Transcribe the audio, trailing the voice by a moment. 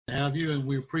have you, and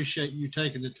we appreciate you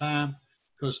taking the time,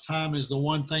 because time is the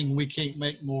one thing we can't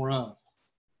make more of.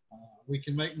 We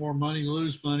can make more money,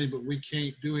 lose money, but we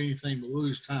can't do anything but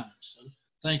lose time. So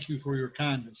thank you for your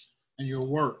kindness and your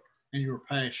work and your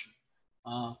passion.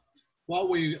 What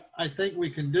I think we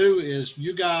can do is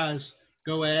you guys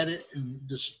go at it and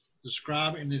just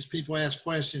describe it, and as people ask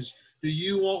questions, do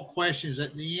you want questions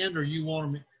at the end, or you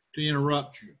want me to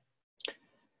interrupt you?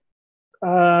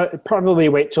 Probably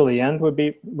wait till the end would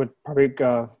probably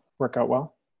work out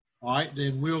well. All right,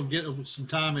 then we'll get some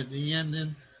time at the end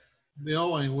then,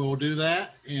 Bill, and we'll do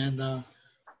that. And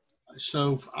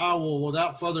so I will,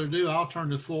 without further ado, I'll turn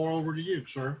the floor over to you,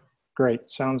 sir.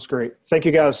 Great. Sounds great. Thank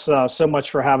you guys so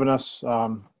much for having us.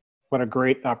 What a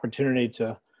great opportunity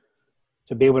to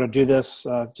be able to do this.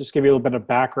 Just give you a little bit of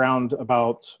background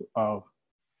about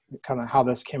kind of how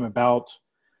this came about.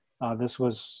 This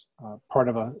was part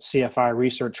of a CFI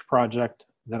research project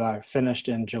that I finished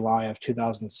in July of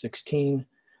 2016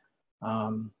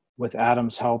 with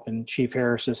Adam's help and Chief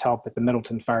Harris's help at the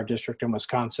Middleton Fire District in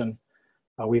Wisconsin.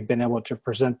 We've been able to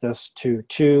present this to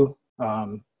 2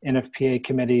 NFPA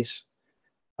committees.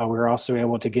 We were also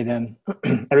able to get in.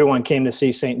 Everyone came to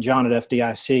see St. John at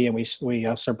FDIC, and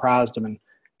we surprised them and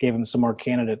gave them some more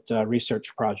candidate research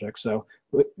projects. So,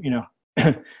 you know,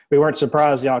 we weren't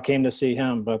surprised y'all came to see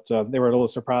him, but they were a little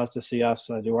surprised to see us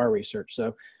do our research.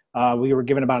 So we were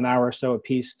given about an hour or so a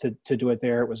piece to do it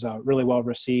there. It was really well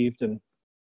received, and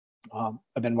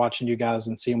I've been watching you guys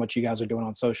and seeing what you guys are doing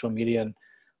on social media, and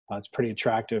it's pretty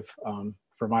attractive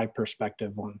from my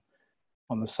perspective on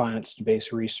the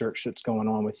science-based research that's going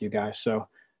on with you guys. So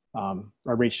I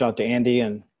reached out to Andy,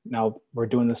 and now we're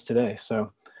doing this today.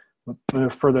 So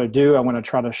without further ado, I want to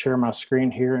try to share my screen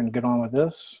here and get on with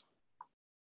this.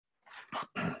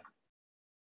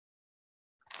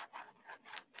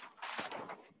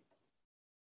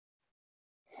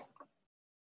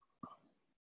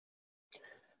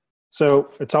 So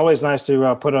it's always nice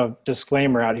to put a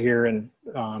disclaimer out here. And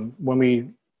when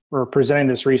we were presenting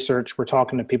this research, we're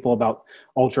talking to people about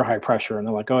ultra high pressure, and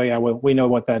they're like, oh yeah, well, we know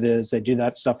what that is. They do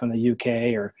that stuff in the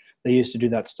UK, or they used to do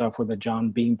that stuff with the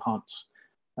John beam pumps.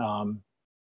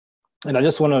 And I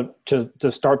just want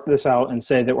to start this out and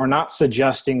say that we're not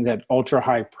suggesting that ultra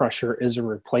high pressure is a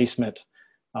replacement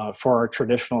for our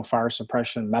traditional fire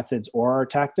suppression methods or our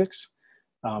tactics.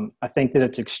 I think that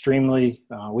it's extremely,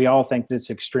 we all think that it's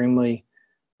extremely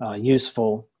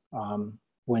useful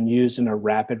when used in a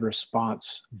rapid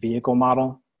response vehicle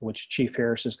model, which Chief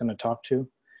Harris is going to talk to.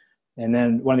 And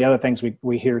then one of the other things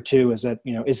we hear too is that,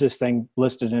 you know, is this thing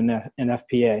listed in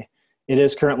FPA? It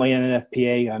is currently in an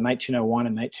FPA 1901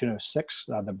 and 1906,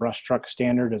 the brush truck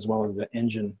standard, as well as the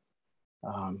engine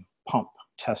pump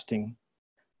testing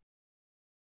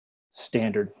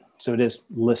standard. So it is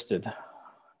listed.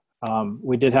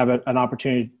 We did have an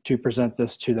opportunity to present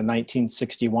this to the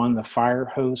 1961, the Fire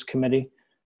Hose Committee.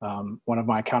 One of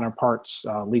my counterparts,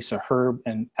 Lisa Herb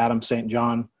and Adam St.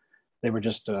 John, they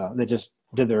just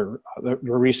did their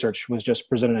research was just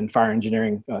presented in fire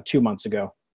engineering 2 months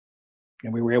ago.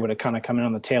 And we were able to kind of come in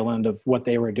on the tail end of what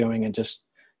they were doing and just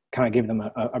kind of give them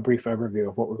a brief overview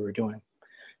of what we were doing.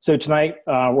 So tonight,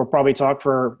 we'll probably talk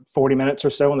for 40 minutes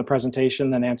or so in the presentation,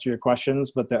 then answer your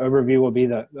questions. But the overview will be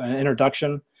an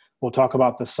introduction. We'll talk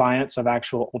about the science of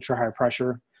actual ultra high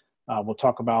pressure. We'll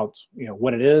talk about, you know,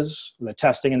 what it is, the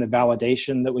testing and the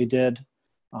validation that we did.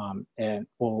 And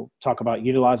we'll talk about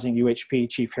utilizing UHP.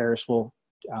 Chief Harris will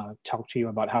talk to you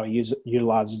about how he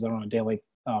utilizes it on a daily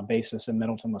basis in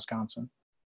Middleton, Wisconsin.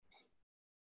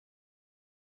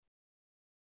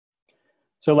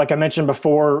 So like I mentioned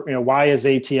before, you know, why is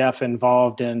ATF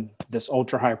involved in this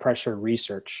ultra high pressure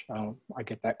research? I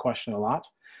get that question a lot.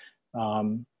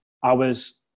 I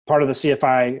was part of the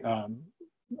CFI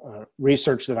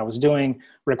research that I was doing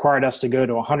required us to go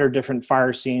to 100 different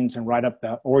fire scenes and write up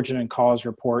the origin and cause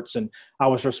reports. And I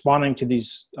was responding to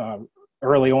these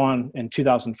early on in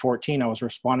 2014, I was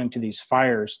responding to these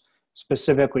fires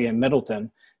specifically in Middleton.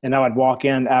 And I would walk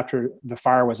in after the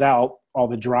fire was out, all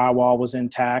the drywall was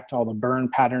intact, all the burn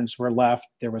patterns were left,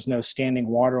 there was no standing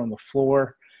water on the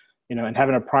floor, you know, and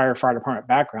having a prior fire department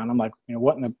background, I'm like, you know,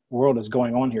 what in the world is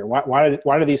going on here?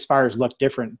 Why do these fires look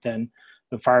different than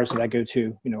the fires that I go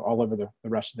to, you know, all over the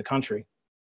rest of the country?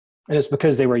 And it's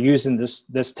because they were using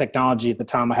this technology at the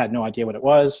time. I had no idea what it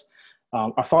was.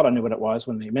 I thought I knew what it was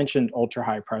when they mentioned ultra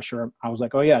high pressure. I was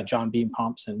like, oh yeah, John beam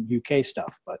pumps and UK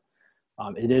stuff, but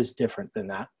it is different than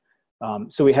that.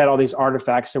 So we had all these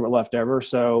artifacts that were left over.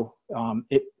 So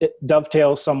it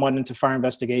dovetails somewhat into fire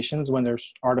investigations when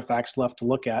there's artifacts left to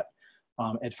look at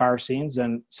fire scenes,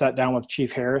 and sat down with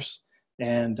Chief Harris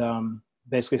and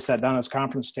basically sat down at his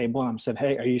conference table and I said,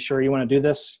 "Hey, are you sure you want to do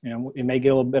this? You know, it may get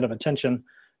a little bit of attention."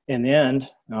 In the end,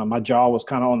 my jaw was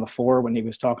kind of on the floor when he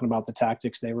was talking about the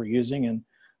tactics they were using. And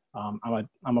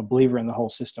I'm a believer in the whole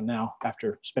system now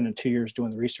after spending 2 years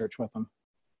doing the research with them.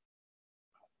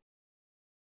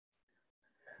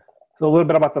 So a little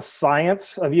bit about the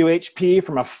science of UHP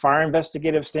from a fire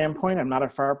investigative standpoint. I'm not a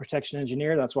fire protection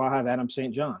engineer. That's why I have Adam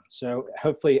St. John. So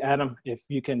hopefully, Adam, if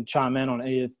you can chime in on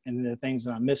any of the things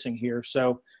that I'm missing here.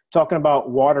 So talking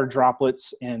about water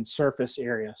droplets and surface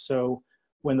area. So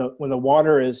when the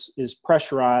water is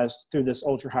pressurized through this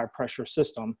ultra high pressure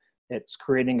system, it's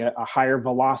creating a higher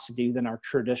velocity than our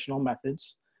traditional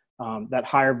methods. That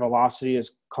higher velocity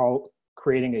is called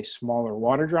creating a smaller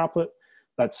water droplet.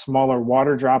 That smaller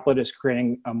water droplet is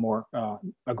creating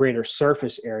a greater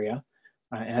surface area.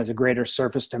 It has a greater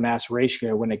surface to mass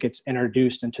ratio when it gets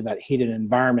introduced into that heated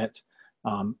environment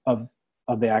of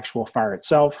the actual fire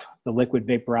itself. The liquid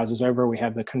vaporizes over, we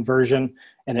have the conversion,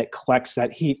 and it collects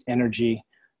that heat energy.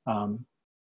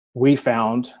 We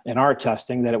found in our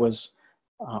testing that it was,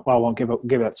 well, I won't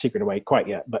give that secret away quite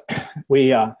yet, but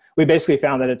we basically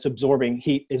found that it's absorbing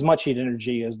heat, as much heat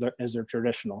energy as their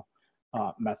traditional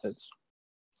methods.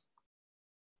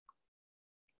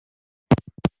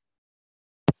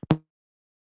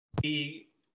 We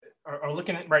are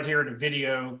looking at right here at a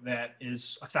video that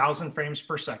is 1,000 frames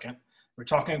per second. We're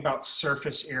talking about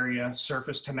surface area,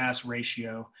 surface to mass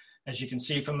ratio. As you can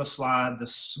see from the slide, the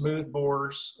smooth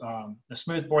bore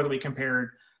that we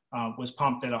compared was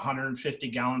pumped at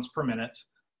 150 gallons per minute,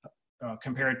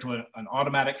 compared to an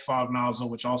automatic fog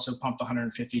nozzle, which also pumped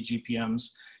 150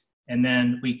 GPMs. And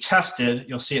then we tested,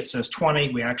 you'll see it says 20.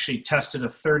 We actually tested a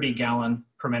 30 gallon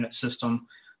per minute system,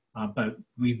 but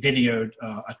we videoed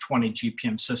a 20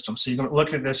 GPM system. So you're going to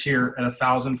look at this here at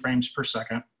 1,000 frames per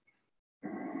second.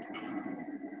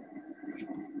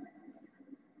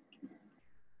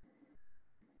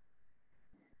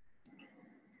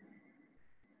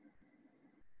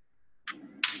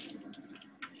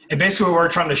 And basically what we're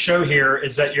trying to show here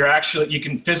is that you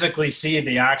can physically see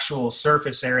the actual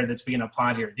surface area that's being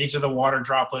applied here. These are the water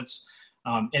droplets.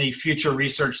 Any future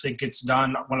research that gets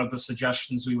done, one of the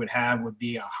suggestions we would have would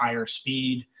be a higher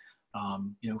speed,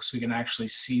 so we can actually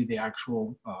see the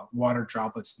actual water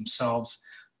droplets themselves.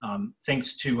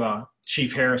 Thanks to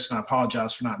Chief Harris, and I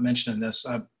apologize for not mentioning this.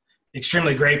 I'm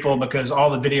extremely grateful because all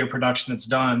the video production that's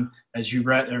done, as you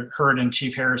heard in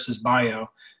Chief Harris's bio,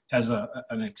 has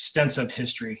an extensive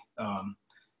history,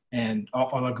 and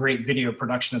all the great video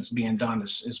production that's being done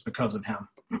is because of him.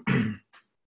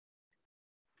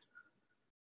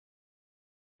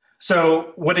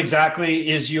 So what exactly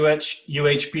is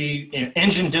UHP?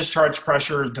 Engine discharge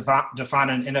pressure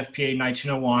defined in NFPA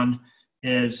 1901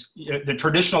 is, the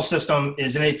traditional system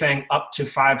is anything up to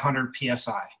 500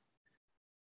 PSI.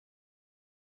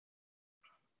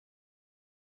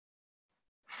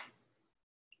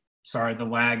 Sorry, the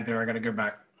lag there, I gotta go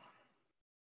back.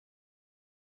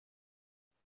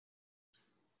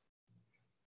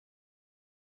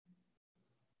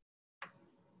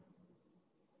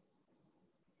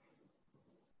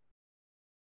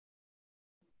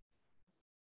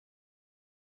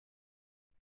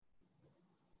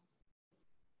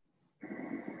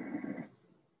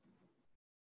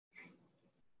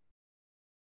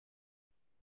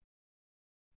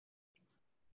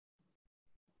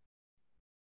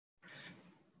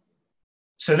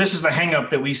 So this is the hangup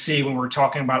that we see when we're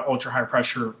talking about ultra high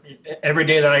pressure. Every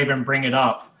day that I even bring it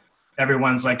up,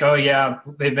 everyone's like, "Oh yeah,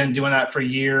 they've been doing that for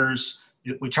years.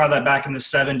 We tried that back in the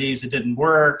 70s. It didn't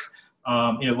work.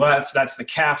 That's the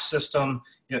CAF system."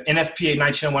 NFPA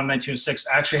 1901 and 1906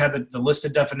 actually had the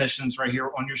listed definitions right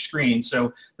here on your screen.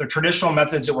 So the traditional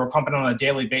methods that we're pumping on a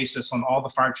daily basis on all the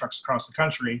fire trucks across the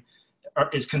country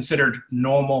is considered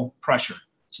normal pressure.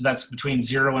 So that's between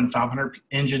 0 and 500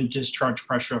 engine discharge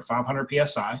pressure of 500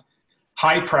 PSI.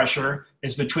 High pressure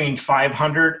is between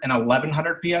 500 and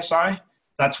 1100 PSI.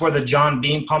 That's where the John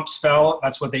Beam pumps fell.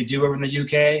 That's what they do over in the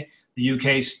UK. The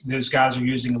UK, those guys are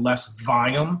using less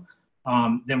volume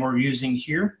than we're using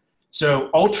here. So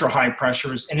ultra high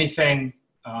pressure is anything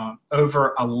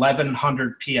over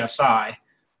 1100 PSI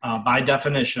by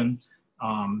definition.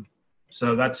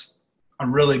 So that's a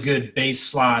really good base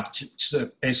slide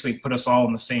to basically put us all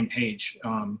on the same page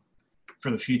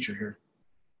for the future here.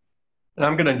 And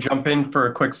I'm going to jump in for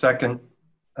a quick second,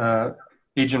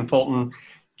 Agent Fulton.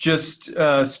 Just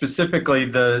specifically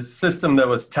the system that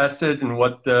was tested and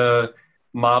what the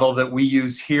model that we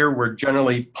use here, we're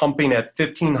generally pumping at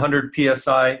 1500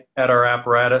 PSI at our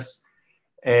apparatus,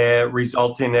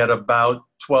 resulting at about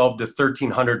 12 to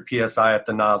 1300 PSI at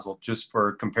the nozzle, just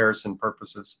for comparison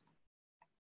purposes.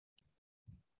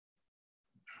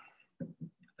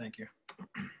 Thank you.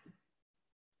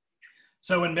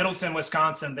 So in Middleton,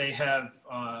 Wisconsin, they have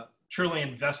truly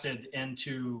invested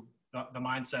into the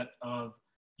mindset of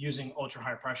using ultra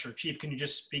high pressure. Chief, can you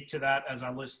just speak to that as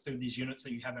I list through these units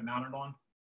that you have it mounted on?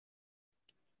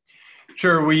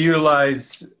 Sure. We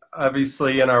utilize,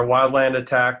 obviously, in our wildland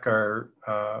attack,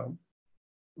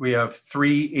 we have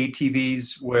 3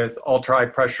 ATVs with ultra high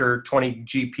pressure 20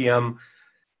 GPM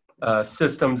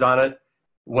systems on it.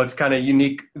 What's kind of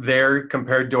unique there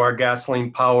compared to our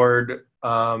gasoline powered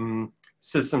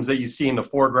systems that you see in the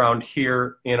foreground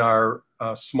here in our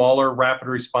smaller rapid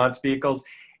response vehicles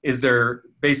is they're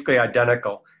basically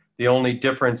identical. The only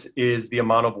difference is the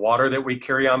amount of water that we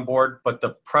carry on board, but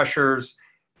the pressures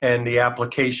and the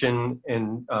application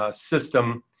and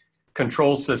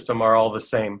control system are all the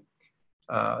same.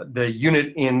 The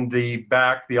unit in the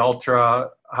back, the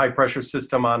ultra high pressure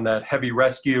system on that heavy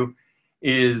rescue,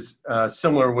 is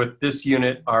similar with this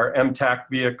unit, our MTAC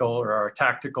vehicle or our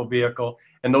tactical vehicle,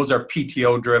 and those are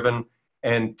PTO driven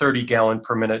and 30 gallon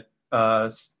per minute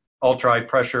ultra high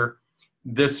pressure.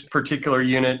 This particular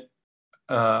unit,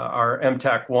 our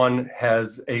MTAC 1,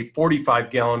 has a 45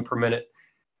 gallon per minute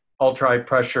ultra high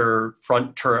pressure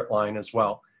front turret line as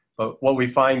well. But what we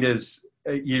find is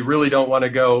you really don't want to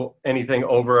go anything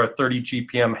over a 30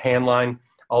 GPM hand line,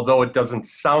 although it doesn't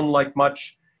sound like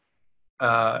much.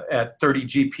 At 30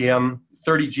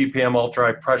 GPM ultra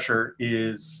high pressure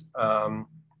is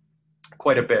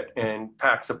quite a bit and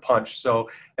packs a punch. So,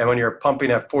 and when you're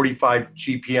pumping at 45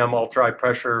 GPM ultra high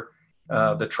pressure,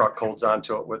 the truck holds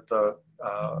onto it with the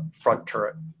front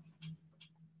turret.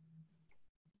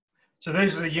 So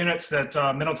these are the units that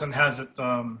Middleton has it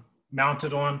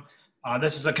mounted on.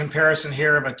 This is a comparison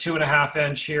here of a 2.5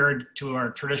 inch here to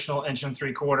our traditional 1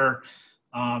 3/4.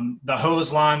 The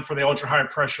hose line for the ultra high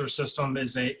pressure system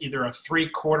is either a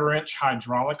 3/4 inch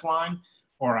hydraulic line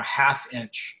or a 1/2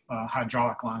 inch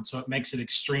hydraulic line. So it makes it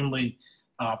extremely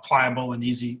pliable and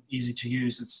easy to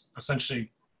use. It's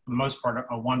essentially, for the most part,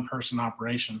 a one-person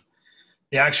operation.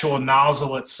 The actual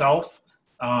nozzle itself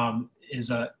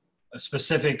is a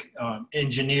specific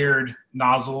engineered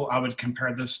nozzle. I would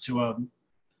compare this to a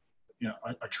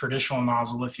traditional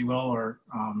nozzle, if you will, or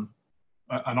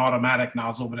an automatic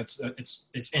nozzle, but it's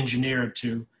engineered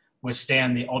to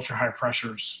withstand the ultra high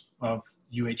pressures of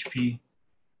UHP.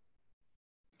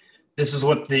 This is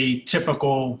what the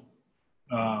typical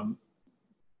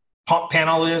pump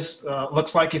panel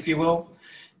looks like, if you will.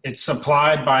 It's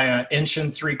supplied by an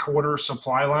 1 3/4 inch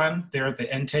supply line there at the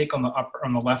intake on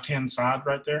the left-hand side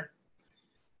right there.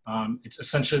 It's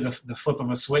essentially the flip of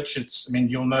a switch.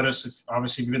 You'll notice,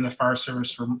 obviously, if you've been in the fire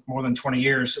service for more than 20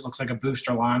 years, it looks like a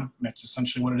booster line. That's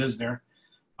essentially what it is there,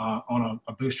 on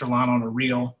a booster line on a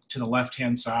reel to the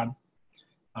left-hand side.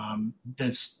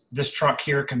 This truck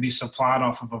here can be supplied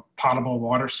off of a potable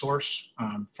water source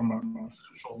from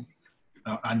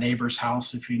a neighbor's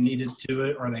house if you needed to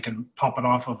it, or they can pump it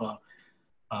off of a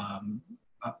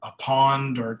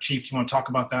pond. Or Chief, you want to talk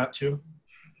about that too?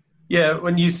 Yeah,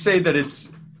 when you say that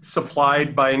it's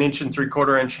supplied by an 1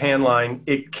 3/4 inch hand line,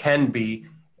 it can be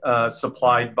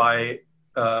supplied by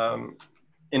an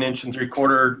 1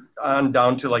 3/4 on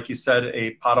down to, like you said,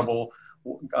 a potable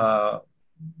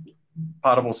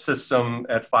system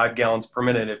at 5 gallons per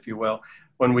minute, if you will.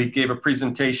 When we gave a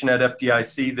presentation at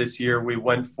FDIC this year, we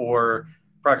went for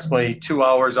approximately 2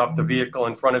 hours off the vehicle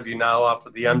in front of you now, off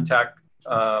of the MTAC,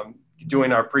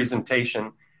 doing our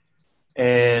presentation.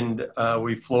 And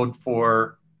we flowed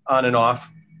for on and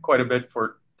off quite a bit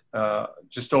for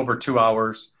just over 2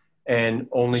 hours and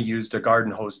only used a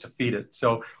garden hose to feed it.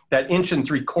 So that 1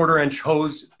 3/4 inch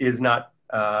hose is not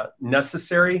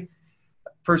necessary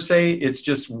per se. It's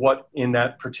just what in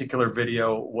that particular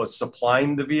video was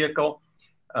supplying the vehicle.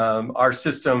 Our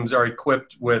systems are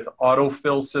equipped with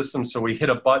autofill systems, so we hit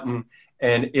a button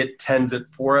and it tends it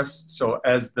for us. So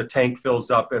as the tank fills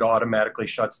up, it automatically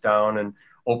shuts down and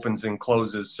opens and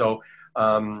closes. So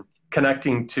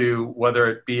connecting to whether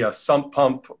it be a sump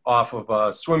pump off of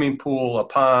a swimming pool, a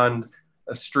pond,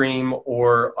 a stream,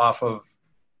 or off of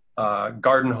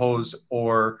garden hose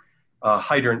or a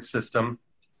hydrant system,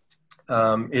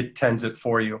 it tends it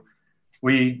for you.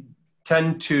 We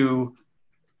tend to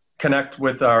connect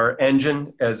with our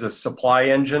engine as a supply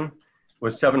engine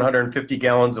with 750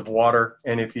 gallons of water.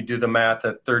 And if you do the math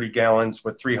at 30 gallons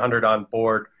with 300 on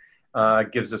board,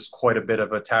 it gives us quite a bit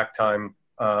of attack time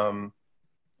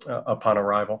upon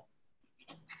arrival.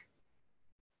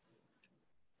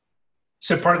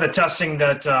 So part of the testing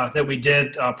that we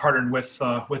did, partnered with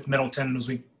Middleton, was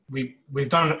we've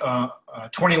done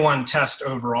 21 tests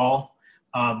overall.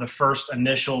 The first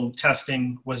initial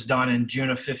testing was done in June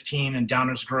of 15 in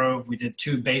Downers Grove. We did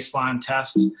 2 baseline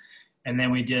tests, and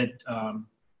then we did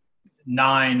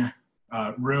 9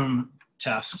 room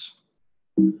tests.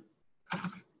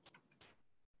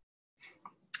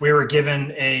 We were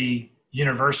given a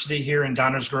university here in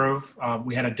Downers Grove.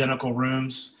 We had identical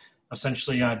rooms,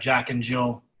 essentially Jack and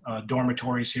Jill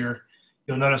dormitories here.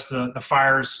 You'll notice the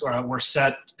fires were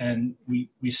set, and we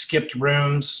skipped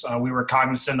rooms. We were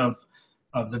cognizant of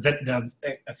the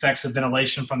effects of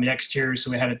ventilation from the exterior, so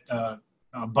we had it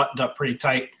buttoned up pretty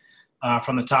tight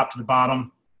from the top to the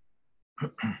bottom.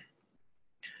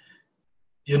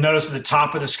 You'll notice at the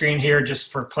top of the screen here,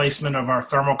 just for placement of our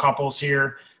thermocouples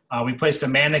here, we placed a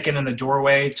mannequin in the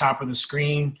doorway, top of the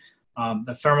screen.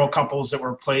 The thermocouples that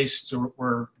were placed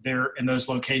were there in those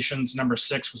locations. Number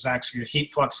 6 was actually a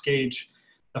heat flux gauge.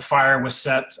 The fire was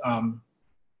set.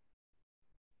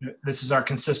 This is our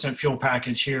consistent fuel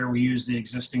package here. We use the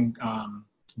existing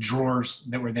drawers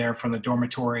that were there from the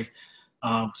dormitory,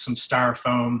 some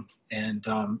styrofoam, and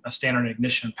a standard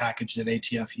ignition package that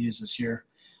ATF uses here.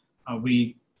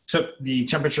 We took the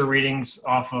temperature readings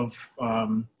off of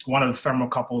one of the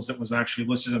thermocouples that was actually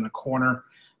listed in the corner,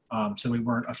 so we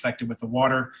weren't affected with the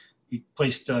water. We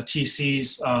placed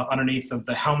TCs underneath of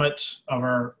the helmet of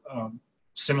our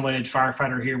simulated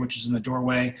firefighter here, which is in the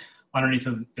doorway, underneath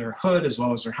of their hood as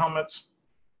well as their helmets.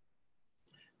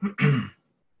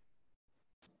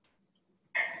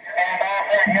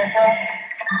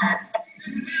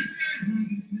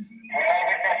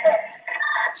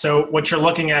 So what you're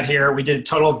looking at here, we did a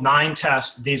total of 9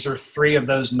 tests. These are 3 of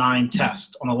those 9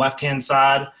 tests. On the left-hand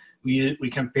side, we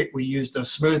used a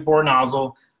smoothbore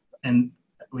nozzle, and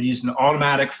we used an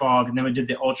automatic fog, and then we did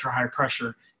the ultra-high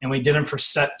pressure, and we did them for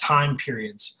set time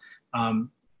periods.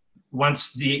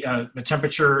 Once the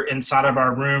temperature inside of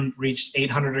our room reached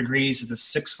 800 degrees at the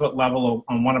 6-foot level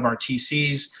on one of our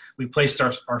TCs, we placed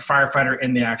our firefighter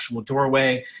in the actual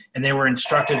doorway, and they were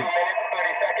instructed.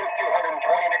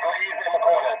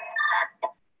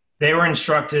 They were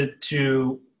instructed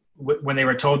to, when they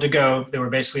were told to go, they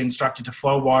were basically instructed to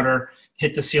flow water,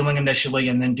 hit the ceiling initially,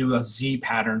 and then do a Z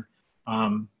pattern.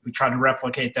 We tried to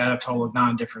replicate that a total of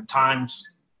 9 different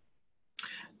times.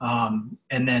 And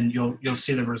then you'll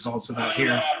see the results of that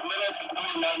here.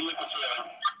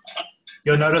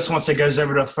 You'll notice once it goes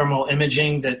over to thermal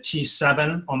imaging that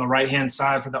T7 on the right-hand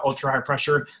side for the ultra-high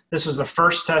pressure, this is the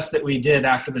first test that we did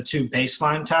after the 2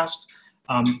 baseline tests.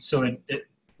 So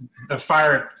the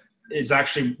fire is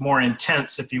actually more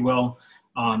intense, if you will,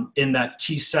 in that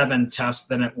T7 test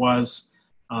than it was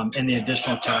in the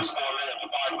additional test.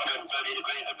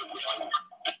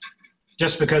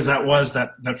 Just because that was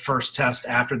that first test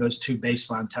after those 2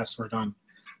 baseline tests were done.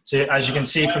 So as you can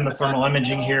see from the thermal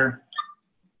imaging here,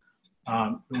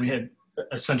 we had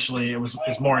essentially, it was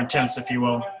more intense, if you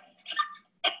will.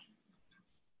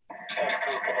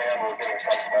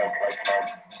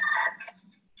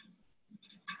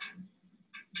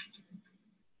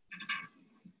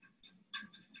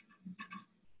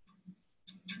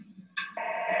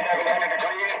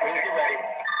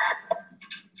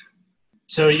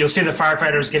 So you'll see the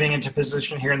firefighters getting into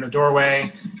position here in the doorway.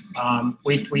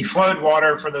 We flowed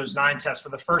water for those 9 tests. For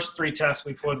the first 3 tests,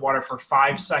 we flowed water for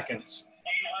 5 seconds.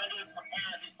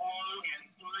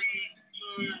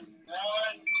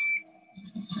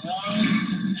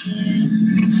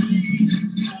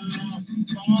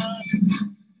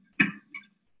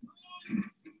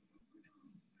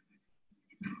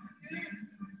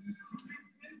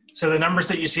 So the numbers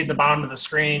that you see at the bottom of the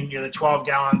screen, the 12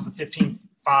 gallons, the 15.5,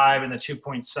 and the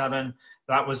 2.7,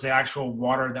 that was the actual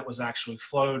water that was actually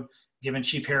flowed. Given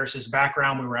Chief Harris's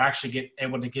background, we were actually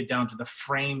able to get down to the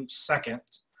frame second.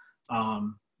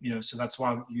 So that's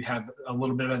why you have a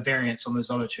little bit of a variance on those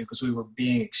other 2, because we were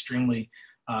being extremely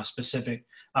specific.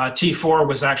 T4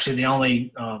 was actually the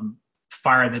only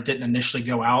fire that didn't initially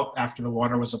go out after the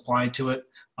water was applied to it.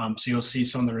 So you'll see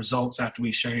some of the results after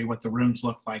we show you what the rooms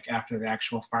look like after the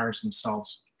actual fires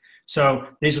themselves. So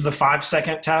these are the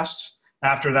 5-second tests.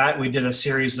 After that, we did a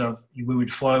series of, we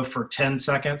would flow for 10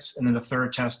 seconds, and then the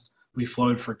third test, we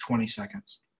flowed for 20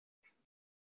 seconds.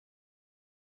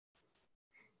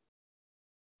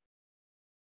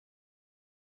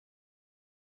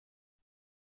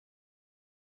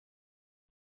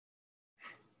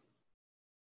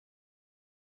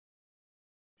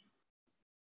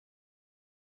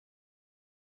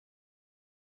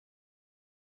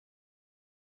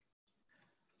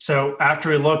 So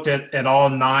after we looked at all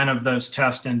 9 of those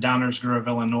tests in Downers Grove,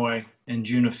 Illinois in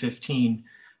June of 15,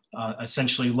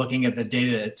 essentially looking at the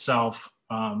data itself,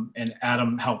 and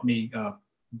Adam helped me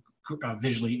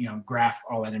visually graph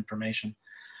all that information.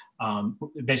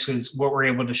 Basically, what we're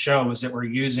able to show is that we're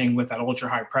using, with that ultra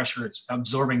high pressure, it's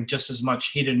absorbing just as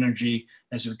much heat energy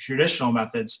as the traditional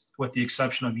methods, with the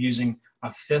exception of using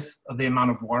a fifth of the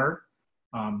amount of water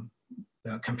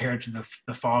compared to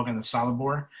the fog and the solid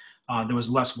bore. There was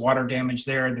less water damage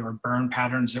there. There were burn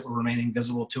patterns that were remaining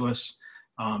visible to us,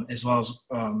 as well as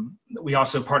we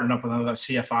also partnered up with another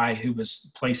CFI who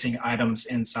was placing items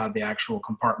inside the actual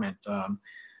compartment,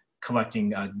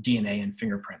 collecting DNA and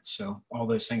fingerprints. So all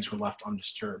those things were left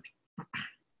undisturbed.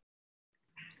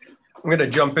 I'm going to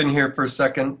jump in here for a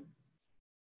second.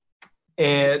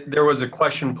 And there was a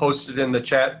question posted in the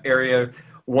chat area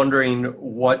wondering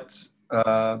what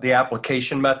the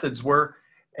application methods were.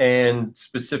 And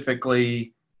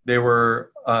specifically, they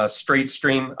were straight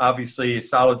stream, obviously a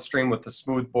solid stream with the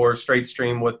smooth bore, straight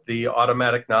stream with the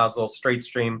automatic nozzle, straight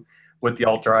stream with the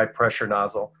ultra high pressure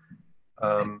nozzle.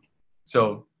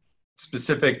 So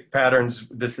specific patterns,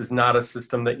 this is not a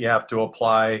system that you have to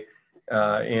apply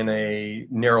in a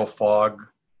narrow fog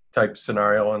type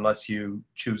scenario unless you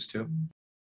choose to.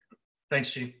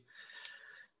 Thanks, Chief.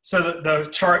 So the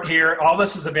chart here, all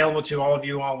this is available to all of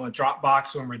you all in the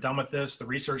Dropbox when we're done with this. The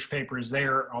research paper is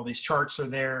there. All these charts are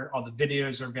there. All the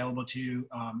videos are available to you.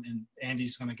 And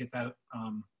Andy's going to get that.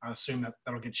 I assume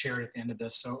that'll get shared at the end of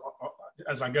this. So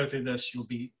as I go through this, you'll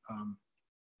be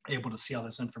able to see all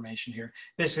this information here.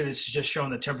 Basically, this is just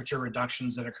showing the temperature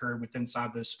reductions that occurred within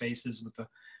inside those spaces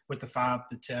with the 5,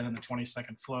 the 10, and the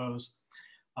 20-second flows.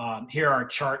 Here are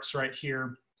charts right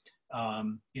here.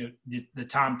 You know, the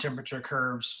time temperature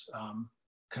curves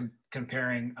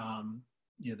comparing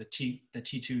you know, the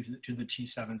T2 to the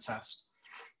T7 test.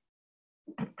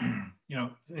 You know,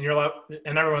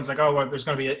 and everyone's like, oh, well, there's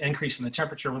going to be an increase in the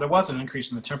temperature. Well, there was an increase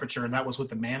in the temperature, and that was with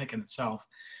the mannequin itself.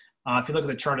 If you look at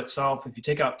the chart itself, if you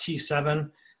take out T7,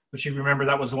 which you remember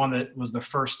that was the one that was the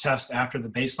first test after the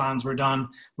baselines were done,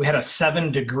 we had a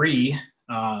 7-degree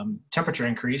temperature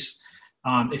increase.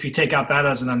 If you take out that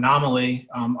as an anomaly,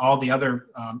 all the other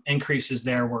increases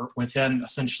there were within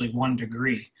essentially 1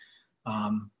 degree.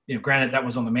 You know, granted, that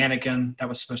was on the mannequin. That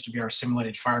was supposed to be our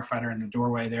simulated firefighter in the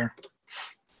doorway there.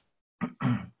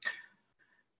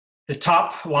 The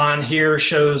top line here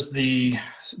shows the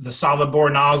solid bore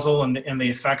nozzle and the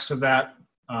effects of that.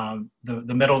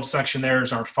 The middle section there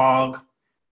is our fog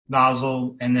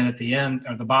nozzle, and then at the end,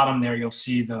 or the bottom there, you'll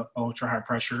see the ultra high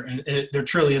pressure. And there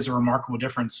truly is a remarkable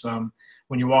difference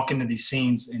when you walk into these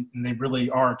scenes, and they really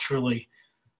are truly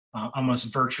almost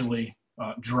virtually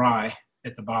dry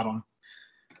at the bottom.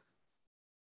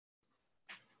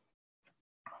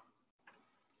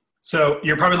 So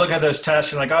you're probably looking at those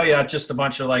tests, you're like, oh yeah, just a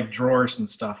bunch of like drawers and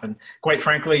stuff. And quite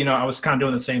frankly, you know, I was kind of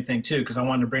doing the same thing too, because I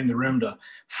wanted to bring the room to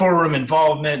full room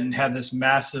involvement and have this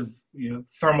massive, you know,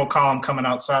 thermal column coming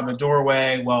outside the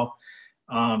doorway. Well,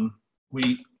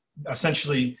 we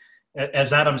essentially,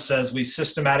 as Adam says, we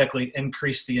systematically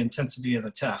increase the intensity of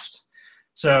the test.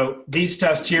 So these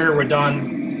tests here were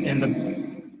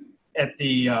done at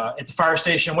the fire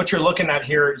station. What you're looking at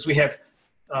here is we have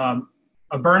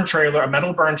a burn trailer, a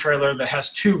metal burn trailer that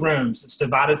has 2 rooms. It's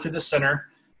divided through the center.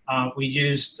 We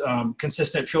used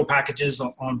consistent fuel packages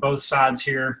on both sides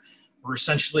here. We're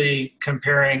essentially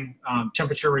comparing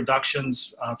temperature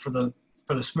reductions for the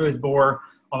smooth bore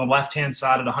on the left-hand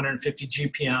side at 150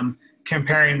 GPM,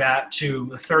 comparing that to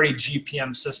the 30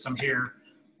 GPM system here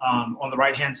on the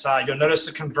right-hand side. You'll notice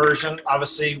the conversion.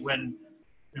 Obviously, when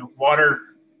water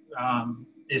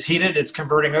is heated, it's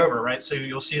converting over, right? So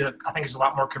you'll see that I think there's a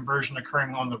lot more conversion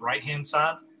occurring on the right-hand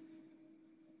side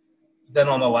than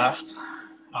on the left,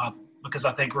 because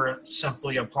I think we're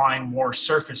simply applying more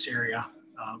surface area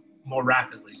more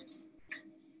rapidly.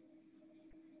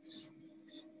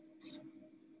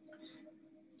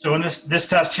 So when this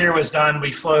test here was done,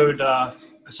 we flowed,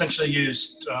 essentially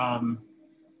used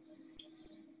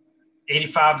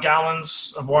 85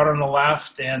 gallons of water on the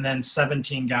left and then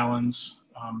 17 gallons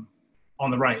on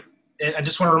the right. And I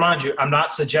just want to remind you, I'm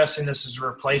not suggesting this is a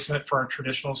replacement for our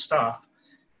traditional stuff,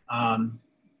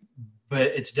 but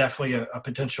it's definitely a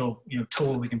potential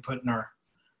tool we can put in our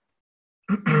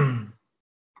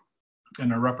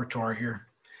in our repertoire here.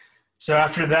 So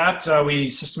after that, we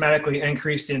systematically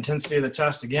increased the intensity of the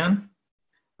test again.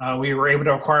 We were able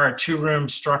to acquire a 2-room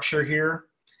structure here.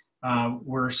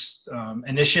 We're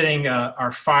initiating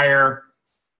our fire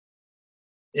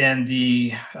in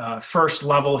the first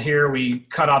level here. We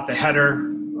cut out the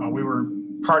header. We were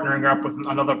partnering up with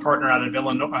another partner out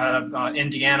of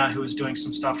Indiana who was doing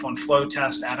some stuff on flow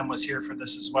test. Adam was here for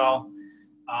this as well.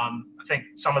 I think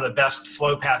some of the best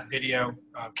flow path video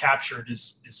captured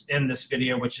is in this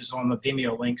video, which is on the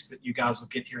Vimeo links that you guys will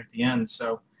get here at the end.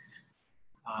 So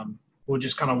we'll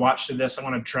just kind of watch through this. I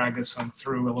want to drag this one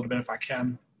through a little bit if I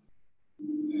can.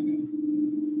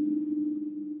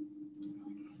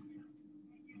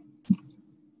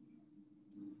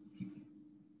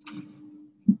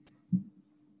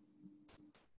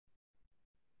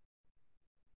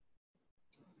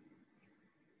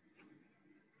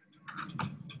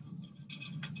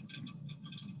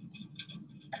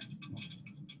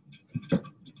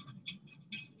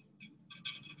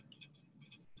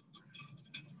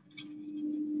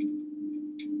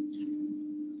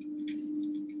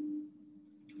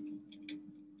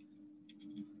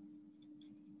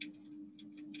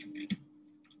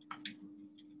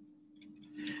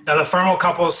 Now the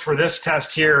thermocouples for this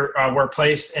test here were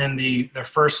placed in the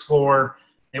first floor.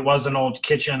 It was an old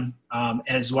kitchen,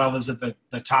 as well as at the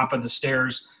top of the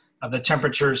stairs. The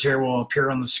temperatures here will appear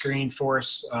on the screen for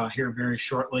us here very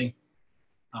shortly.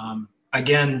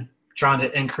 Again, trying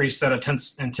to increase that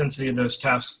intensity of those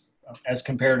tests as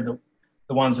compared to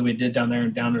the ones that we did down there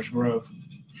in Downers Grove.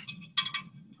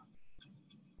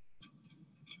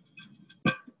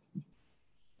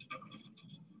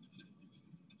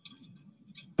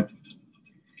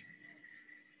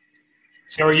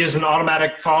 So we're using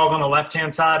automatic fog on the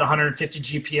left-hand side, 150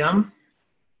 GPM.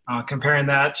 Comparing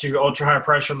that to ultra-high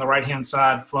pressure on the right-hand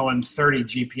side, flowing 30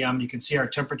 GPM. You can see our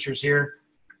temperatures here.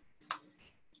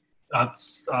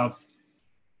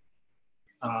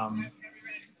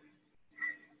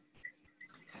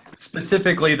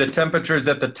 Specifically, the temperatures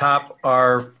at the top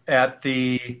are at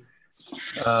the,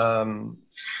 I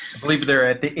believe they're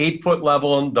at the 8-foot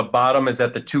level, and the bottom is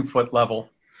at the 2-foot level.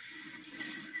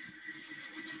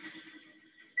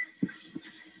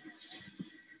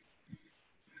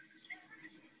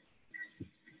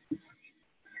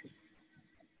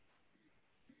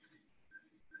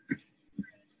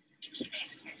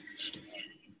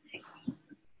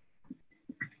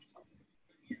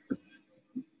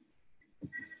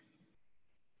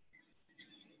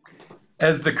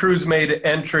 As the crews made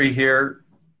entry here,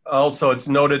 also it's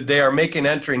noted they are making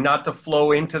entry not to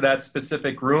flow into that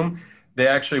specific room. They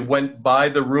actually went by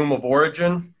the room of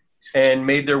origin and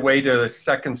made their way to the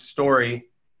second story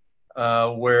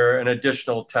where an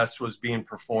additional test was being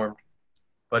performed.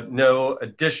 But no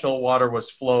additional water was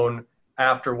flown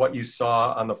after what you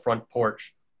saw on the front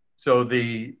porch. So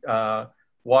the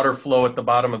water flow at the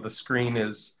bottom of the screen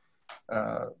is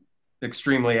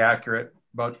extremely accurate,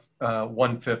 about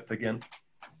 1/5 again.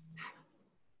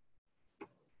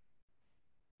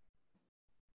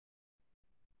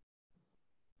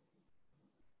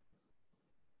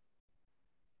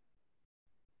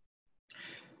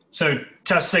 So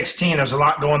test 16, there's a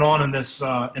lot going on in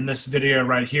this video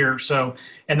right here. So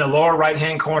in the lower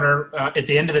right-hand corner, at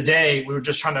the end of the day, we were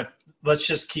just trying to, let's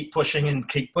just keep pushing and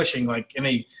keep pushing like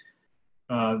any,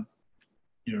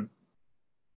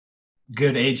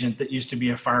 good agent that used to be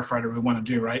a firefighter would want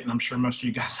to do, right? And I'm sure most of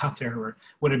you guys out there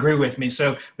would agree with me.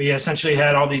 So we essentially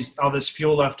had all this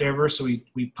fuel left over. So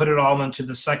we put it all into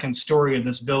the second story of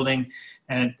this building.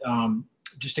 And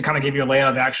just to kind of give you a layout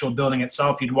of the actual building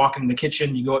itself, you'd walk into the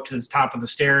kitchen, you go up to the top of the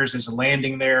stairs, there's a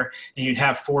landing there, and you'd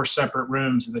have 4 separate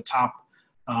rooms at the top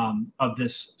of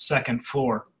this second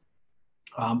floor.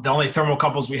 The only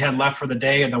thermocouples we had left for the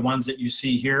day are the ones that you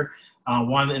see here,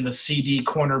 one in the CD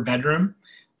corner bedroom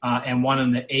and one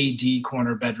in the AD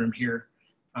corner bedroom here.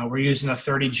 We're using a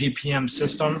 30 GPM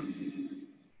system.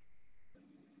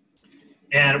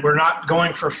 And we're not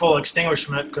going for full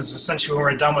extinguishment because essentially when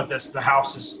we're done with this, the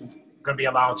house is going to be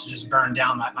allowed to just burn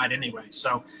down that night anyway.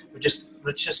 So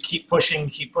let's just keep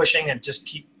pushing and just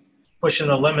keep pushing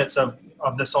the limits of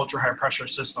this ultra high pressure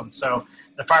system. So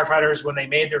the firefighters, when they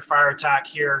made their fire attack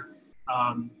here,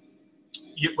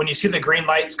 when you see the green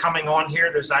lights coming on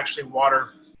here, there's actually water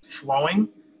flowing.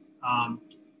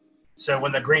 So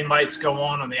when the green lights go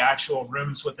on the actual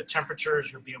rooms with the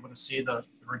temperatures, you'll be able to see the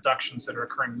reductions that are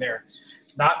occurring there.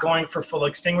 Not going for full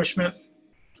extinguishment.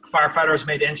 Firefighters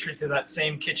made entry through that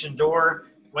same kitchen door,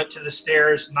 went to the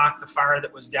stairs, knocked the fire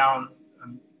that was down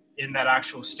in that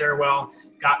actual stairwell,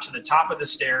 got to the top of the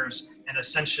stairs, and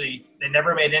essentially they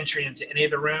never made entry into any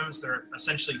of the rooms. They're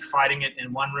essentially fighting it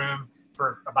in one room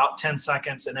for about 10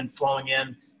 seconds and then flowing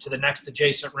in to the next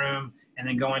adjacent room and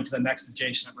then going to the next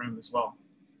adjacent room as well.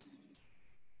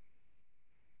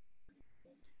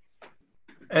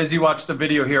 As you watch the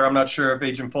video here, I'm not sure if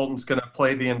Agent Fulton's going to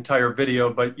play the entire video,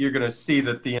 but you're going to see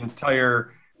that the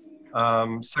entire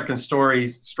second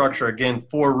story structure, again,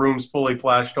 4 rooms fully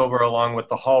flashed over along with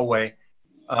the hallway.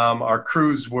 Our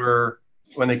crews were,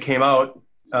 when they came out,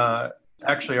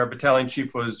 actually our battalion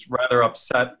chief was rather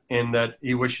upset in that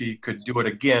he wished he could do it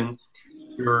again.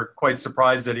 We were quite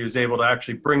surprised that he was able to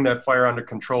actually bring that fire under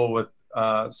control with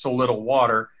so little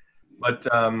water. But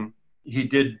he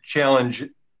did challenge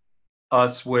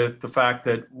us with the fact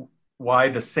that why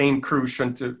the same crew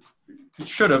should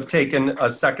have taken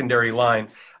a secondary line,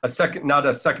 not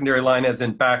a secondary line as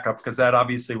in backup, because that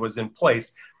obviously was in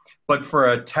place. But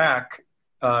for attack,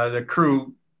 the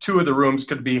crew, 2 of the rooms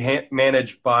could be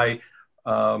managed by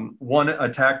one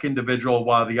attack individual,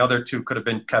 while the other 2 could have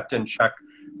been kept in check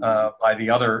by the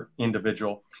other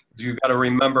individual. So you've got to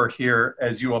remember here,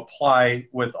 as you apply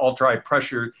with ultra high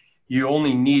pressure, you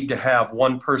only need to have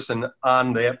one person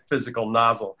on that physical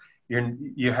nozzle.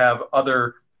 You have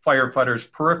other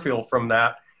firefighters peripheral from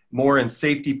that, more in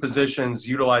safety positions,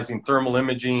 utilizing thermal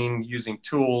imaging, using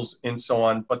tools, and so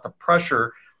on. But the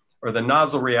pressure or the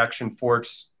nozzle reaction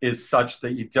force is such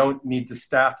that you don't need to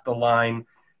staff the line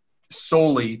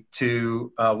solely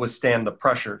to withstand the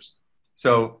pressures.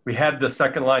 So we had the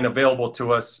second line available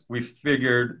to us. We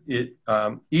figured it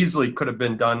easily could have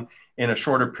been done in a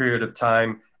shorter period of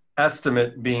time,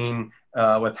 estimate being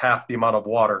with half the amount of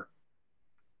water.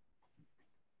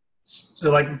 So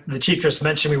like the chief just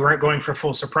mentioned, we weren't going for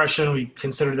full suppression. We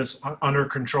considered this under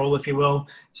control, if you will.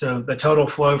 So the total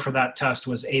flow for that test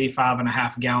was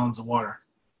 85.5 gallons of water.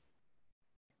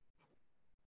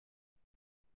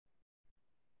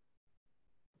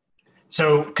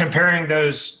 So comparing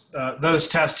those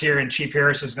tests here, and Chief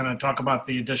Harris is going to talk about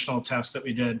the additional tests that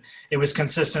we did. It was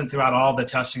consistent throughout all the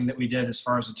testing that we did as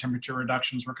far as the temperature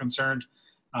reductions were concerned.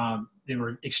 They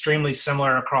were extremely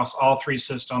similar across all 3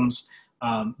 systems,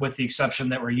 with the exception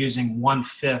that we're using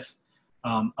 1/5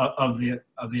 of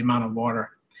the amount of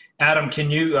water. Adam, can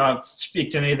you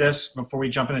speak to any of this before we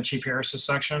jump into Chief Harris's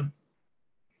section?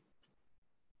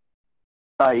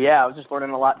 Yeah, I was just learning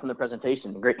a lot from the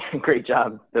presentation. Great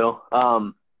job, Bill.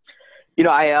 You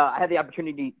know, I had the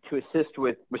opportunity to assist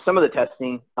with some of the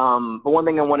testing. But one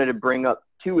thing I wanted to bring up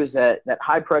too is that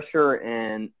high pressure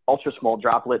and ultra small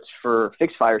droplets for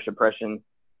fixed fire suppression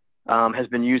has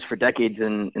been used for decades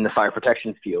in the fire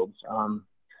protection fields,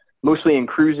 mostly in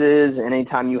cruises. And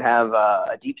anytime you have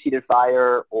a deep-seated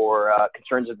fire or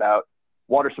concerns about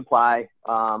water supply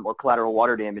or collateral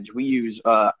water damage, we use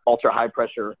ultra high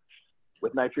pressure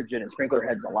with nitrogen and sprinkler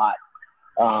heads a lot.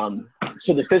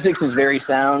 So the physics is very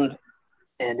sound,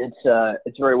 and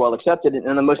it's very well accepted. And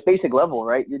on the most basic level,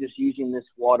 right, you're just using this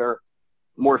water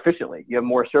more efficiently. You have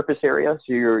more surface area,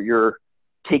 so you're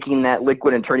taking that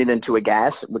liquid and turning it into a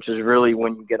gas, which is really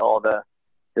when you get all the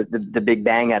big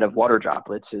bang out of water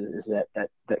droplets is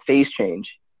that phase change.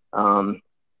 And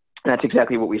that's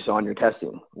exactly what we saw in your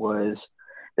testing. Was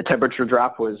the temperature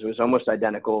drop was almost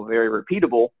identical, very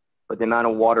repeatable, but the amount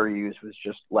of water used was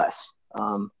just less.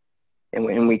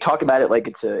 And we talk about it like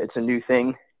it's a new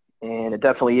thing, and it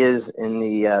definitely is in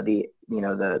the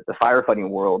firefighting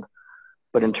world.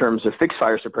 But in terms of fixed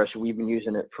fire suppression, we've been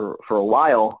using it for a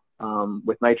while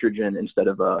with nitrogen instead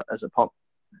of as a pump.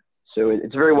 So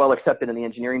it's very well accepted in the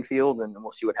engineering field, and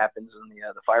we'll see what happens in the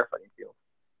firefighting field.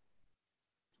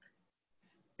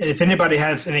 If anybody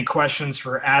has any questions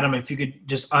for Adam, if you could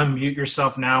just unmute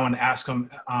yourself now and ask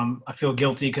him. I feel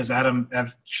guilty because Adam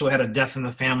actually had a death in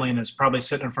the family and is probably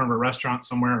sitting in front of a restaurant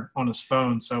somewhere on his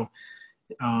phone. So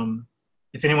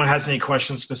if anyone has any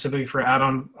questions specifically for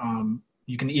Adam,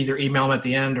 you can either email him at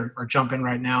the end or jump in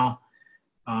right now.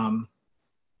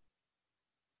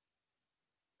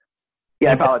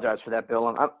 Yeah, I apologize for that, Bill.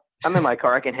 I'm in my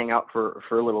car. I can hang out for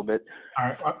a little bit. All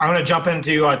right. I'm going to jump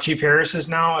into Chief Harris's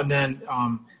now, and then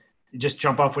just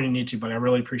jump off when you need to. But I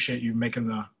really appreciate you making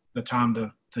the time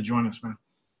to join us, man.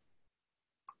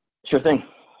 Sure thing.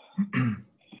 All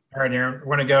right, Aaron.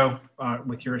 We're going to go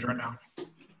with yours right now.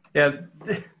 Yeah,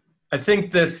 I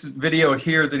think this video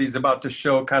here that he's about to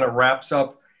show kind of wraps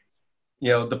up,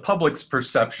 the public's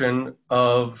perception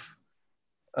of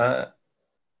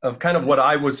kind of what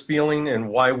I was feeling and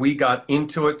why we got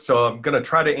into it. So I'm going to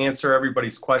try to answer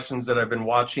everybody's questions that I've been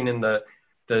watching in the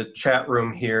chat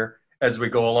room here as we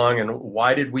go along. And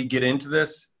why did we get into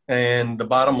this? And the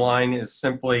bottom line is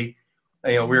simply,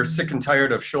 we're sick and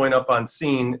tired of showing up on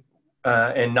scene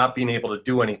and not being able to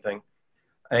do anything,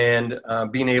 and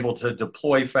being able to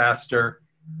deploy faster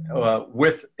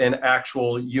with an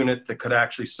actual unit that could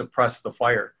actually suppress the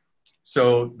fire.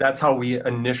 So that's how we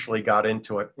initially got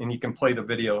into it. And you can play the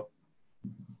video.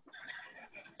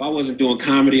 If I wasn't doing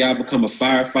comedy, I'd become a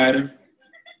firefighter.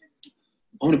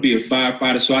 I want to be a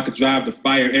firefighter so I could drive the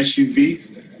fire SUV.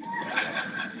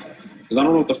 Because I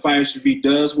don't know what the fire SUV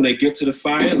does when they get to the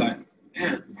fire. Like,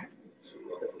 man.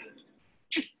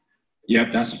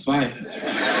 Yep, that's a fire.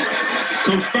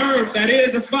 Confirmed, that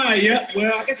is a fire. Yep.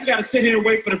 Well, I guess we got to sit here and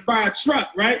wait for the fire truck,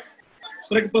 right?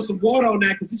 so they can put some water on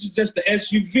that, because this is just the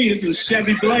SUV. This is a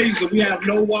Chevy Blazer. We have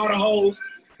no water hose.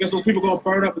 Guess those people gonna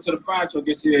burn up until the fire truck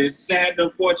gets here. It's sad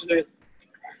and unfortunate.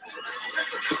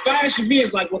 The fire SUV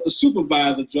is like what the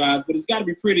supervisor drives, but it's got to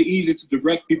be pretty easy to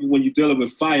direct people when you're dealing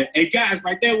with fire. Hey guys,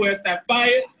 right there where it's that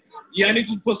fire, yeah, I need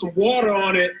you to put some water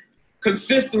on it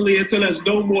consistently until there's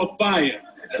no more fire.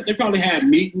 They probably had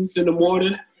meetings in the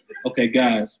morning. Okay,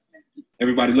 guys,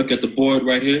 everybody look at the board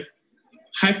right here.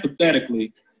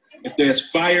 Hypothetically, if there's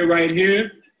fire right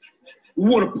here, we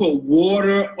want to put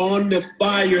water on the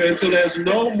fire until there's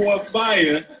no more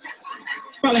fire.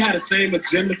 Probably had the same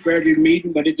agenda for every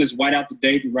meeting, but it just white out the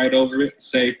date and write over it,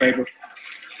 save paper.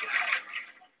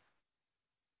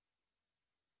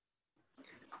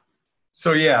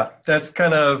 So yeah, that's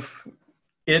kind of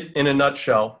it in a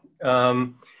nutshell.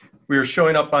 We were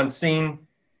showing up on scene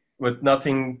with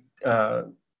nothing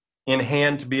in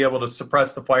hand to be able to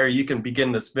suppress the fire. You can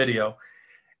begin this video.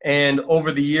 And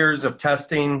over the years of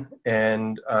testing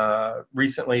and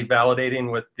recently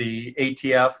validating with the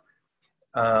ATF,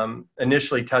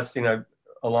 initially testing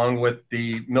along with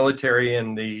the military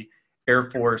and the Air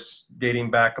Force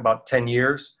dating back about 10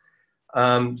 years.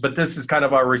 But this is kind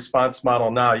of our response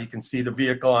model now. You can see the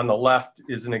vehicle on the left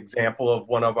is an example of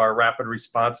one of our rapid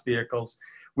response vehicles.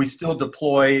 We still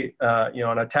deploy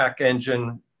an attack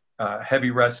engine, heavy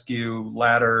rescue,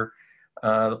 ladder,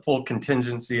 the full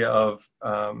contingency of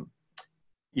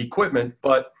equipment,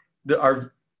 but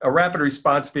a rapid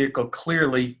response vehicle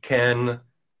clearly can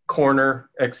corner,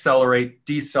 accelerate,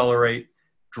 decelerate,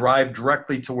 drive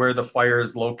directly to where the fire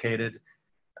is located,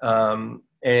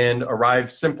 and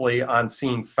arrive simply on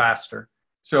scene faster.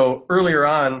 So earlier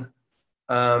on,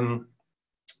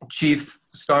 Chief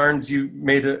Starnes, you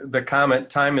made the comment,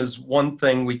 time is one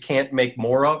thing we can't make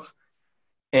more of,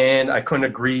 and I couldn't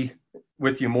agree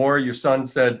with you more. Your son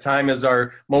said time is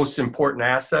our most important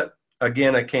asset.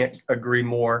 Again, I can't agree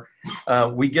more.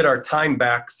 We get our time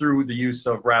back through the use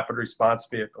of rapid response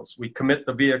vehicles. We commit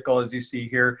the vehicle, as you see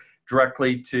here,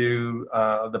 directly to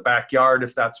the backyard,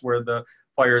 if that's where the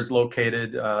fire is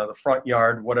located, the front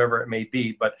yard, whatever it may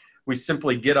be. But we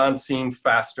simply get on scene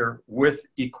faster with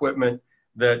equipment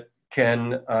that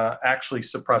can actually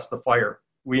suppress the fire.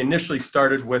 We initially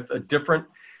started with a different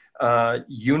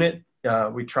unit.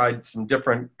 We tried some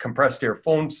different compressed air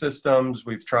foam systems.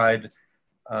 We've tried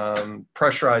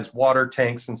pressurized water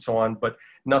tanks and so on, but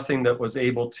nothing that was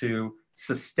able to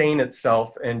sustain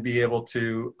itself and be able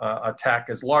to attack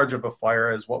as large of a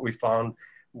fire as what we found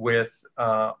with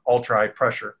ultra high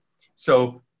pressure.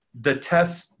 So the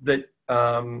tests that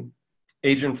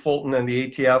Agent Fulton and the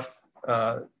ATF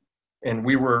and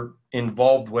we were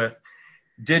involved with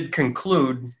did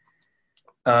conclude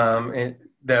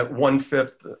that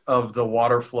 1/5 of the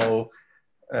water flow,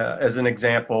 as an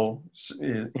example,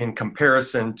 in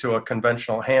comparison to a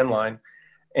conventional handline.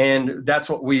 And that's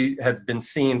what we have been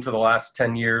seeing for the last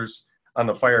 10 years on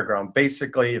the fire ground.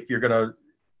 Basically, if you're going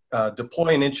to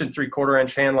deploy an 1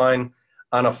 3/4" handline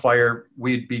on a fire,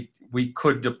 we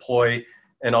could deploy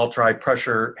an ultra high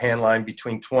pressure handline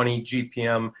between 20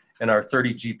 GPM and our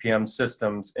 30 GPM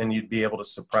systems, and you'd be able to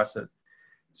suppress it.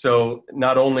 So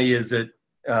not only is it,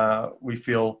 we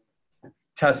feel,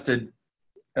 tested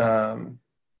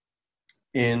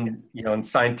in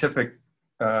scientific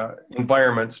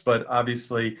environments, but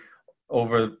obviously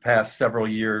over the past several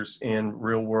years in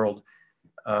real world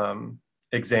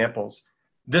examples.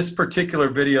 This particular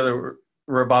video that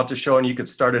we're about to show, and you could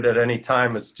start it at any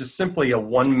time, is just simply a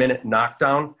 1-minute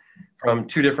knockdown from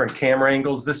 2 different camera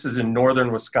angles. This is in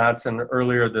northern Wisconsin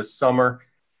earlier this summer.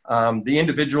 The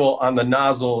individual on the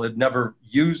nozzle had never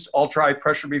used ultra high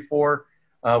pressure before.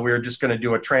 We were just going to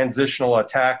do a transitional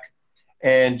attack,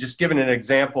 and just giving an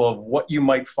example of what you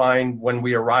might find when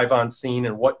we arrive on scene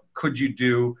and what could you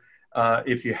do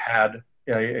if you had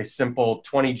a simple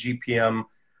 20 GPM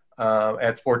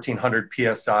at 1400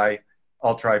 PSI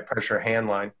ultra high pressure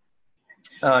handline.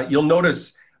 You'll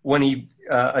notice when he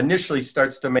initially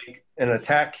starts to make an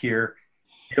attack here,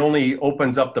 he only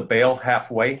opens up the bail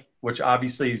halfway, which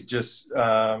obviously is just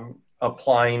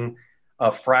applying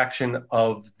a fraction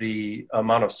of the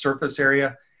amount of surface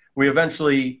area. We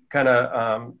eventually kind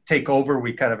of take over.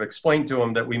 We kind of explained to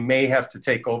him that we may have to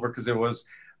take over because it was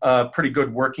a pretty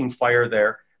good working fire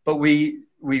there. But we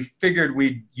figured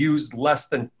we'd use less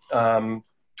than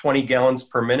 20 gallons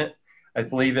per minute. I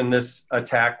believe in this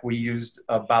attack, we used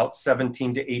about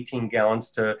 17 to 18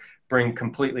 gallons to bring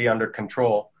completely under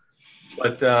control.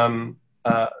 But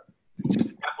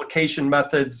just application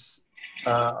methods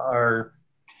are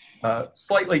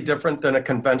slightly different than a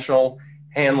conventional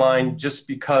handline, just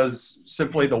because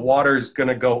simply the water is going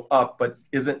to go up, but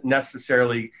isn't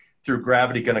necessarily through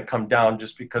gravity going to come down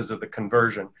just because of the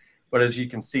conversion. But as you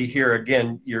can see here,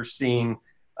 again, you're seeing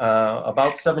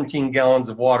about 17 gallons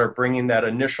of water bringing that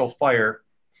initial fire.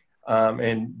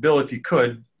 And Bill, if you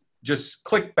could, just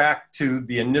click back to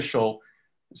the initial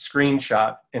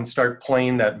screenshot and start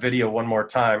playing that video one more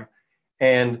time.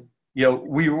 And, you know,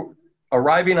 we were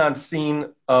arriving on scene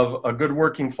of a good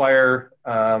working fire.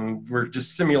 We're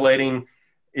just simulating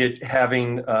it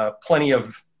having plenty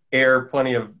of air,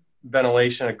 plenty of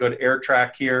ventilation, a good air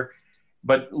track here.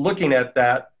 But looking at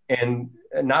that, and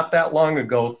not that long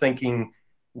ago, thinking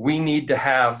we need to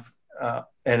have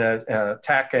an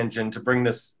attack engine to bring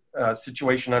this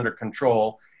situation under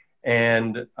control,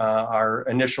 and our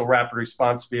initial rapid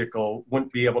response vehicle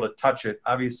wouldn't be able to touch it,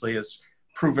 obviously is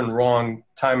proven wrong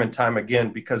time and time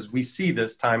again, because we see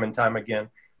this time and time again.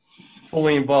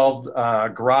 Fully involved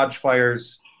garage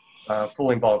fires,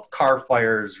 fully involved car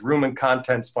fires, room and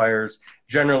contents fires,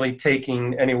 generally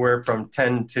taking anywhere from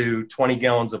 10 to 20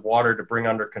 gallons of water to bring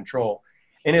under control.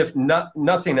 And if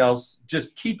nothing else,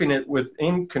 just keeping it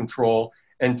within control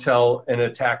until an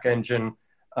attack engine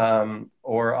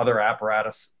or other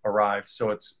apparatus arrives.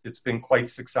 So it's been quite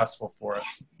successful for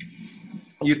us.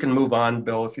 You can move on,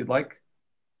 Bill, if you'd like.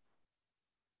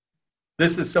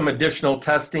 This is some additional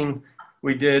testing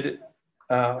we did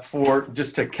for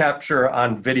just to capture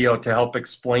on video to help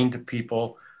explain to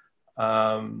people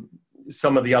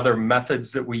some of the other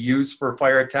methods that we use for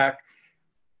fire attack.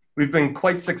 We've been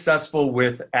quite successful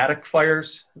with attic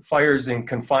fires, fires in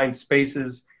confined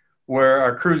spaces, where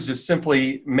our crews just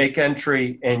simply make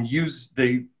entry and use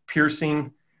the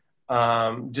piercing,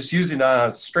 just using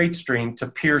a straight stream to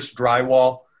pierce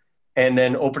drywall, and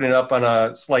then open it up on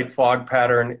a slight fog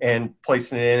pattern and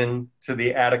placing it into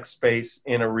the attic space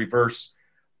in a reverse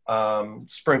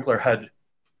sprinkler head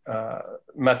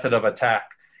method of attack.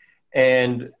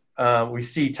 And we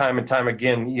see time and time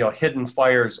again, you know, hidden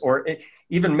fires, or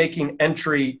even making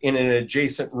entry in an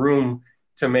adjacent room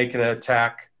to make an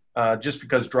attack just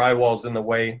because drywall's in the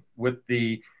way. With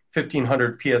the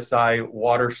 1500 PSI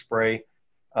water spray,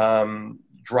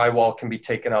 drywall can be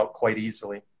taken out quite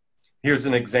easily. Here's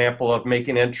an example of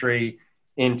making entry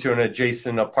into an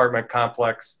adjacent apartment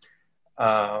complex.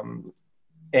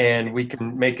 And we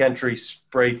can make entry,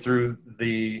 spray through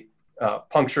the,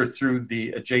 puncture through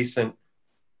the adjacent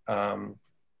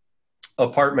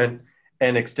apartment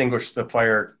and extinguish the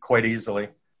fire quite easily.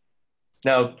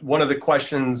 Now, one of the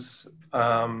questions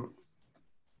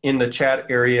in the chat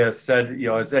area said, you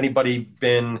know, has anybody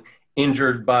been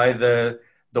injured by the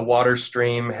water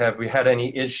stream? Have we had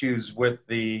any issues with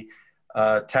the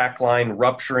tack line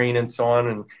rupturing and so on?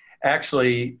 And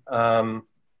actually,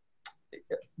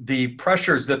 the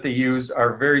pressures that they use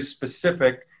are very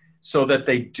specific so that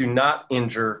they do not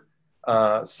injure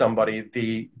somebody.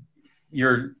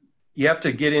 You have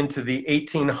to get into the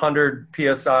 1800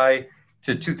 PSI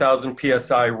to 2000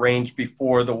 PSI range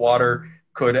before the water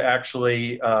could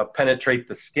actually penetrate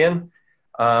the skin.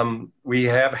 We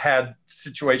have had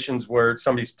situations where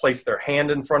somebody's placed their hand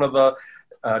in front of the,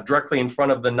 directly in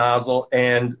front of the nozzle,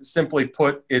 and simply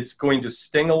put, it's going to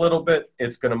sting a little bit.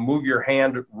 It's going to move your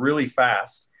hand really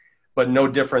fast, but no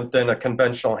different than a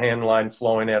conventional hand line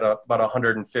flowing at about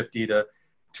 150 to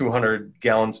 200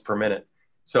 gallons per minute.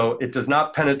 So it does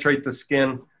not penetrate the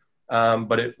skin,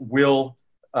 but it will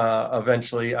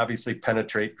eventually obviously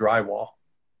penetrate drywall.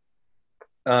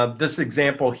 This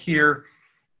example here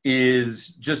is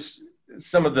just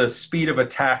some of the speed of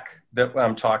attack that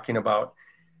I'm talking about.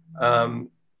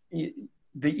 The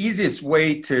easiest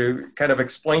way to kind of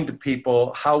explain to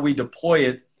people how we deploy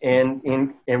it, and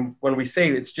when we say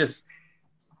it's just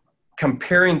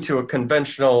comparing to a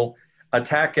conventional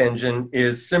attack engine,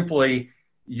 is simply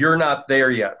you're not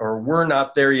there yet, or we're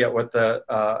not there yet with the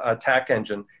attack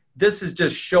engine. This is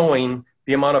just showing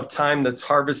the amount of time that's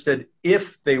harvested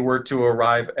if they were to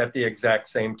arrive at the exact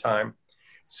same time.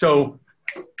 So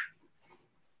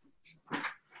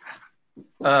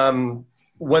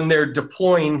when they're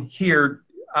deploying here,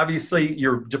 obviously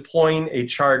you're deploying a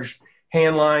charged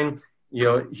hand line. You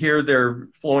know, here they're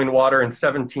flowing water in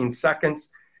 17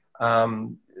 seconds.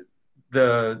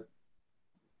 The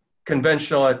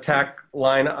conventional attack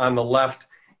line on the left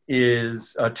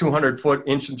is a 200-foot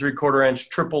 1 3/4 inch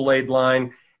triple laid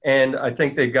line. And I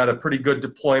think they've got a pretty good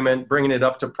deployment, bringing it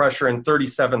up to pressure in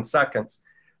 37 seconds.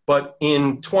 But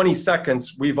in 20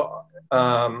 seconds, we've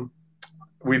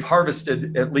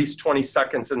harvested at least 20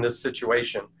 seconds in this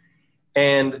situation.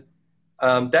 And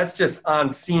that's just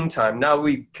on scene time. Now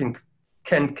we can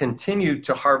continue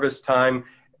to harvest time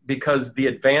because the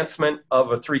advancement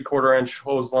of a 3/4 inch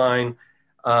hose line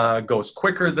goes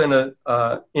quicker than a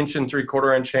 1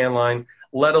 3/4 inch hand line,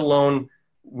 let alone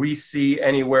we see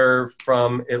anywhere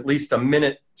from at least a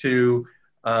minute to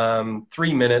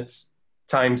 3 minutes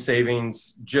time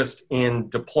savings just in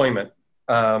deployment,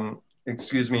 from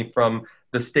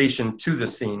the station to the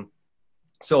scene.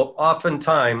 So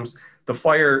oftentimes the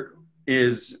fire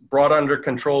is brought under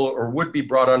control or would be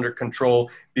brought under control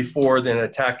before an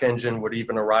attack engine would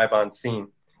even arrive on scene.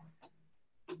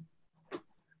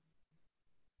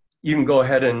 You can go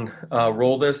ahead and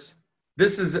roll this.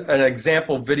 This is an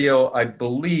example video, I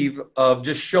believe, of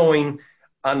just showing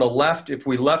on the left, if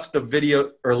we left the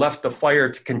video or left the fire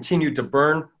to continue to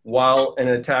burn while an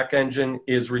attack engine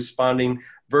is responding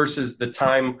versus the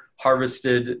time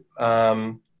harvested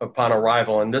upon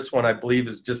arrival. And this one, I believe,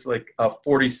 is just like a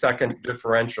 40-second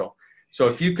differential. So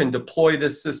if you can deploy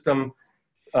this system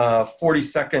 40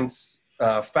 seconds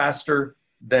faster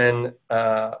than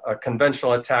a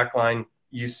conventional attack line,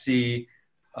 you see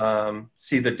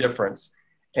the difference.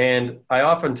 And I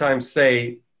oftentimes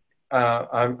say,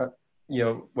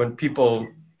 when people,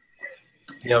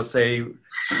 say,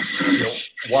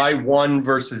 why one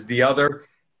versus the other?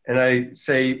 And I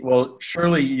say, well,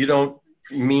 surely you don't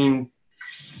mean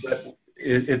that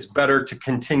it's better to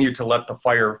continue to let the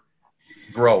fire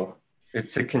grow.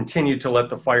 It's to continue to let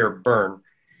the fire burn.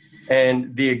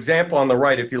 And the example on the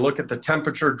right, if you look at the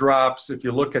temperature drops, if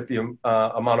you look at the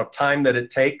amount of time that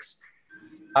it takes,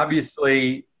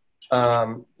 obviously,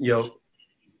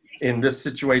 in this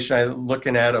situation, I'm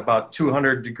looking at about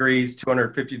 200 degrees,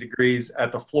 250 degrees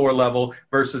at the floor level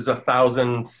versus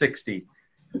 1,060.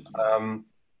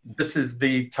 This is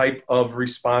the type of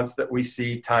response that we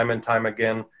see time and time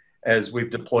again as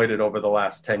we've deployed it over the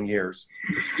last 10 years.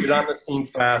 Just get on the scene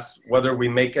fast, whether we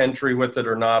make entry with it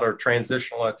or not, or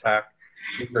transitional attack.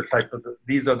 These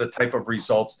are the type of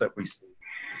results that we see.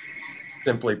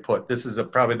 Simply put, this is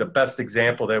probably the best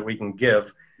example that we can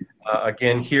give.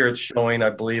 Again, here it's showing,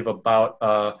 I believe, about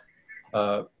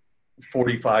 40 to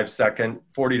 45 second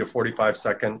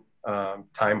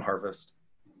time harvest.